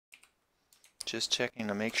Just checking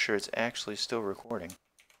to make sure it's actually still recording.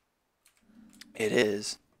 It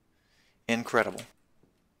is. Incredible.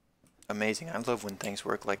 Amazing. I love when things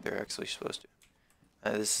work like they're actually supposed to.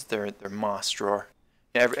 This is their moss drawer.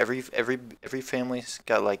 Yeah, every family's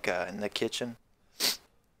got like in the kitchen,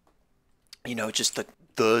 you know, just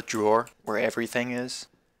the drawer where everything is.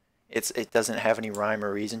 It doesn't have any rhyme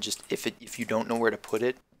or reason. Just if you don't know where to put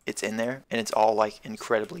it, it's in there, and it's all like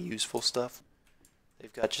incredibly useful stuff.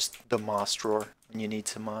 They've got just the moss drawer when you need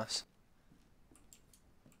some moss.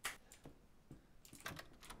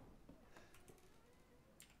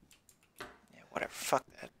 Yeah, whatever. Fuck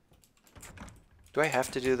that. Do I have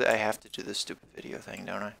to do that? I have to do this stupid video thing,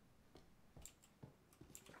 don't I?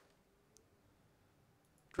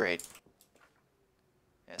 Great.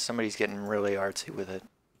 Yeah, somebody's getting really artsy with it.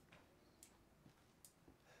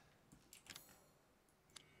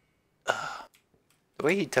 The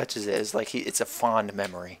way he touches it is like it's a fond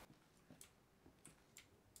memory.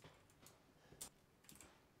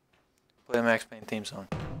 Play the Max Payne theme song.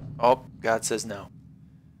 Oh, God says no.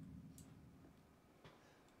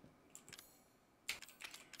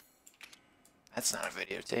 That's not a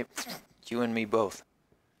videotape. You and me both.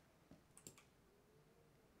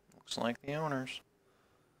 Looks like the owners.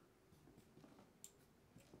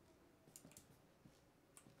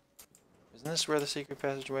 Isn't this where the secret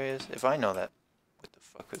passageway is? If I know that. What the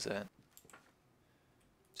fuck was that?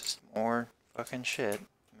 Just more fucking shit.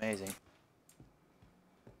 Amazing.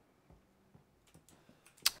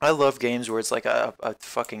 I love games where it's like a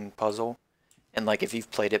fucking puzzle. And like if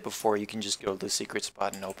you've played it before, you can just go to the secret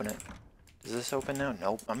spot and open it. Does this open now?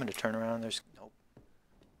 Nope. I'm gonna turn around. There's... Nope.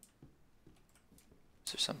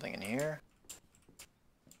 Is there something in here?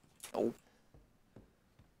 Nope.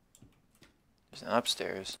 There's an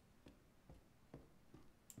upstairs.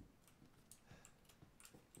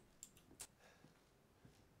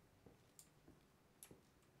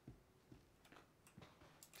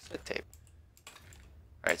 Cassette tape.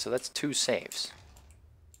 Alright, so that's 2 saves.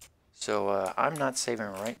 So, I'm not saving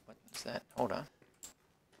right. What is that? Hold on.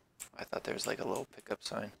 I thought there was like a little pickup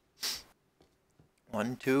sign.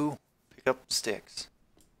 1, 2, pick up sticks.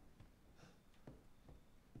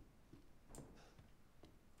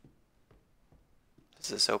 Does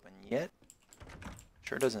this open yet?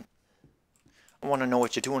 Sure doesn't. I want to know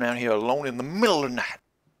what you're doing out here alone in the middle of the night.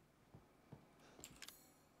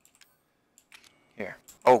 Here.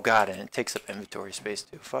 Oh god, and it takes up inventory space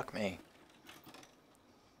too. Fuck me.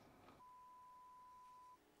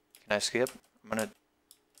 Can I skip? I'm gonna...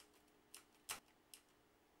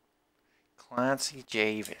 Clancy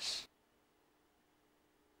Jarvis.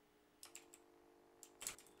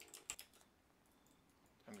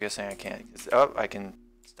 I'm guessing I can't. Oh, I can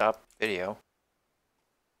stop video.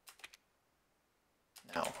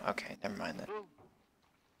 No, okay, never mind that. Where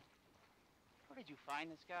did you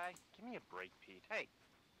find this guy? Give me a break, Pete. Hey,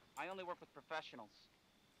 I only work with professionals.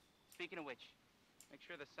 Speaking of which, make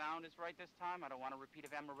sure the sound is right this time. I don't want a repeat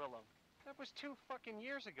of Amarillo. That was 2 fucking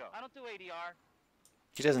years ago. I don't do ADR.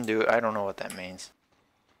 He doesn't do it. I don't know what that means.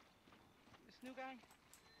 This new guy?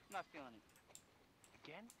 I'm not feeling it.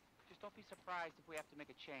 Again? Just don't be surprised if we have to make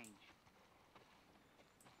a change.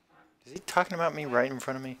 Is he talking about me right in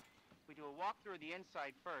front of me? We do a walkthrough of the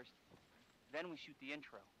inside first, then we shoot the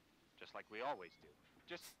intro. Just like we always do.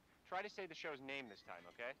 Just try to say the show's name this time,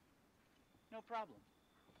 okay? No problem.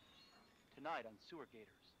 Tonight on Sewer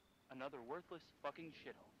Gators, another worthless fucking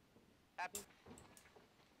shithole. Happy?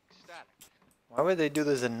 Ecstatic. Why would they do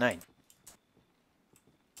this at night?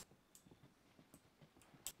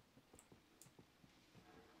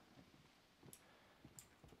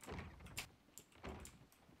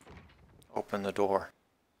 Open the door.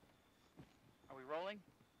 Are we rolling?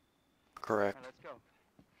 Correct. All right, let's go.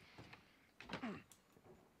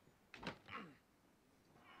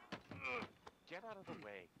 Get out of the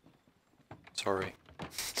way. Sorry.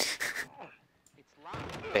 It's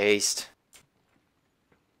locked. Based.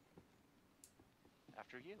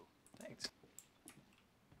 After you. Thanks.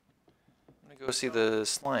 I'm gonna go see the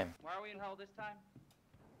slime. Why are we in hell this time?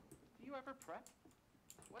 Do you ever prep?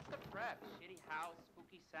 What's the prep? Shitty house,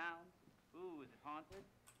 spooky sounds. Ooh, is it haunted?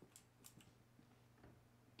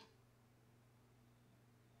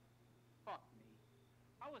 Fuck me.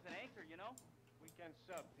 I was an anchor, you know? Weekend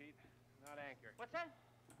sub, Pete. Not anchor. What's that?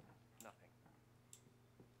 Nothing.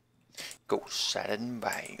 Go Saturn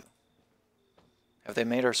Bayou. Have they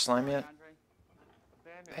made our slime yet? Andre?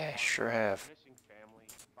 Abandoned They house, sure have. Missing family.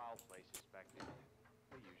 Foul play suspected.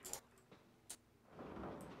 The usual.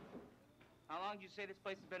 How long did you say this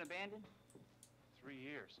place has been abandoned? 3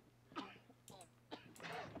 years.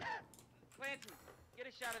 Clancy, get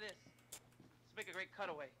a shot of this. Let's make a great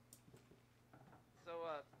cutaway. So,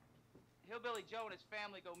 Hillbilly Joe and his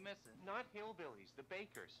family go missing. Not hillbillies, the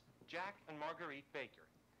Bakers. Jack and Marguerite Baker.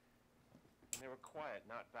 And they were quiet,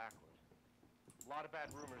 not backward. A lot of bad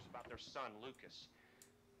rumors about their son, Lucas.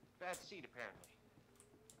 Bad seed, apparently.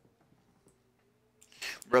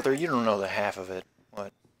 Brother, you don't know the half of it.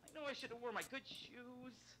 What? I know I should have worn my good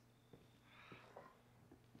shoes.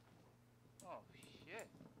 Oh, shit.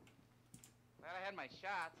 Glad I had my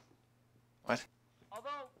shots. What?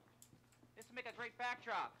 Although, this would make a great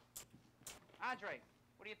backdrop. Andre,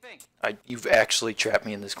 what do you think? You've actually trapped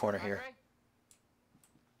me in this corner here. Andre?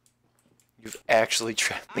 You've actually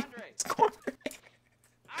trapped me in Andre. this corner.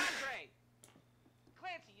 Andre!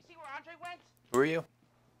 Clancy, you see where Andre went? Who are you?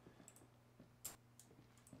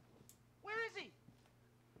 Where is he?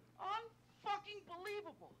 Unfucking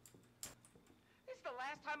believable. This is the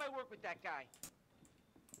last time I work with that guy.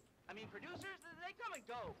 I mean, producers, they come and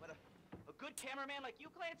go, but a good cameraman like you,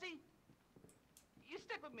 Clancy, you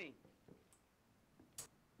stick with me.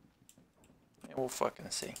 Yeah, we'll fucking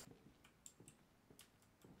see.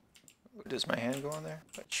 Does my hand go on there?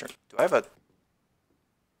 But sure. Do I have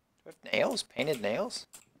nails? Painted nails?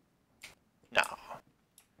 No.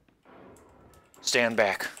 Stand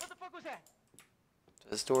back. What the fuck was that?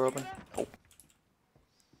 Is this door open? Nope.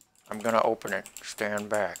 I'm gonna open it. Stand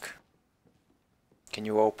back. Can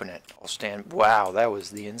you open it? I'll stand. Wow, that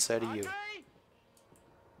was the inside of you. Andre?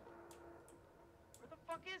 Where the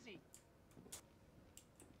fuck is he?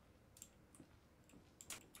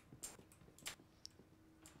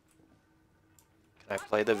 Can I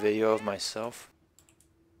play the video of myself?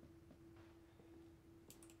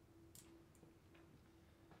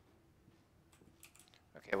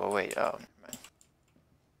 Okay, well wait, oh, never mind.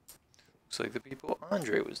 Looks like the people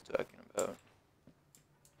Andre was talking about.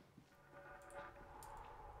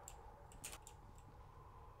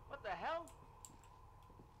 What the hell?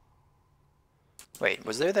 Wait,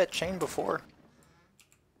 was there that chain before?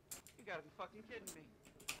 You gotta be fucking kidding me.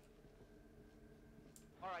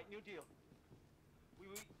 Alright, new deal. We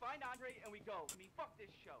find Andre and we go. I mean, fuck this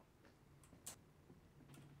show.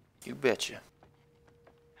 You betcha.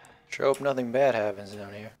 Sure hope nothing bad happens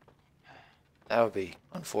down here. That would be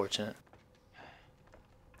unfortunate.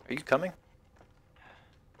 Are you coming?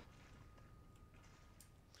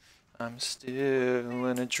 I'm still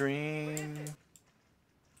in a dream.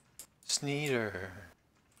 Sneeder.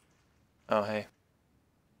 Oh, hey.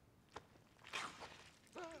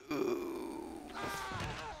 Ooh.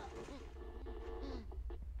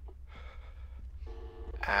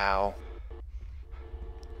 Ow.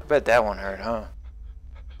 I bet that one hurt, huh?